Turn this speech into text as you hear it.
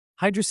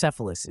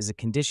Hydrocephalus is a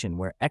condition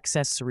where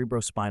excess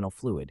cerebrospinal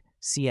fluid,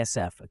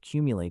 CSF,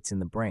 accumulates in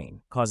the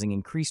brain, causing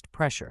increased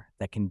pressure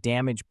that can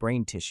damage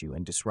brain tissue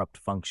and disrupt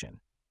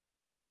function.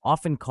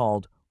 Often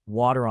called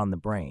water on the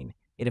brain,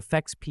 it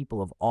affects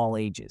people of all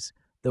ages,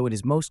 though it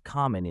is most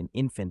common in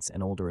infants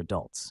and older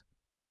adults.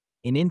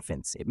 In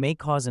infants, it may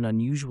cause an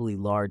unusually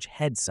large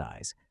head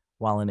size,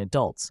 while in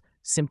adults,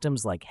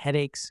 symptoms like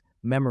headaches,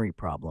 memory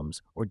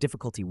problems, or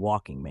difficulty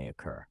walking may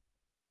occur.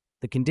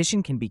 The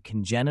condition can be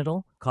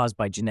congenital, caused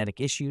by genetic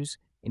issues,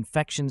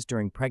 infections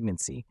during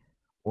pregnancy,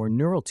 or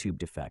neural tube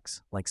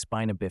defects like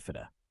spina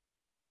bifida.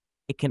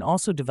 It can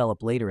also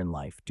develop later in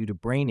life due to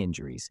brain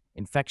injuries,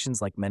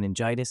 infections like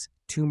meningitis,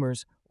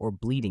 tumors, or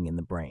bleeding in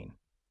the brain.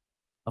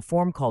 A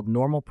form called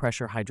normal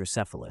pressure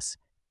hydrocephalus,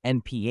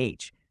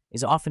 NPH,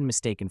 is often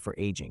mistaken for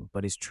aging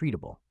but is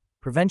treatable.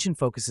 Prevention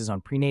focuses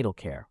on prenatal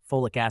care,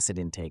 folic acid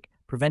intake,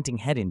 preventing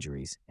head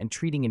injuries, and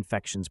treating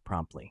infections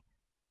promptly.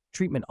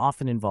 Treatment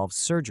often involves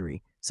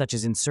surgery, such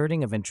as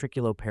inserting a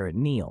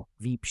ventriculoperitoneal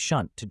 (VP)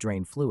 shunt to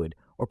drain fluid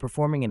or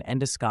performing an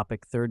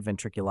endoscopic third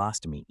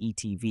ventriculostomy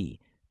 (ETV)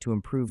 to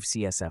improve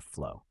CSF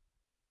flow.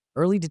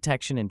 Early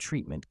detection and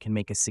treatment can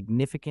make a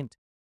significant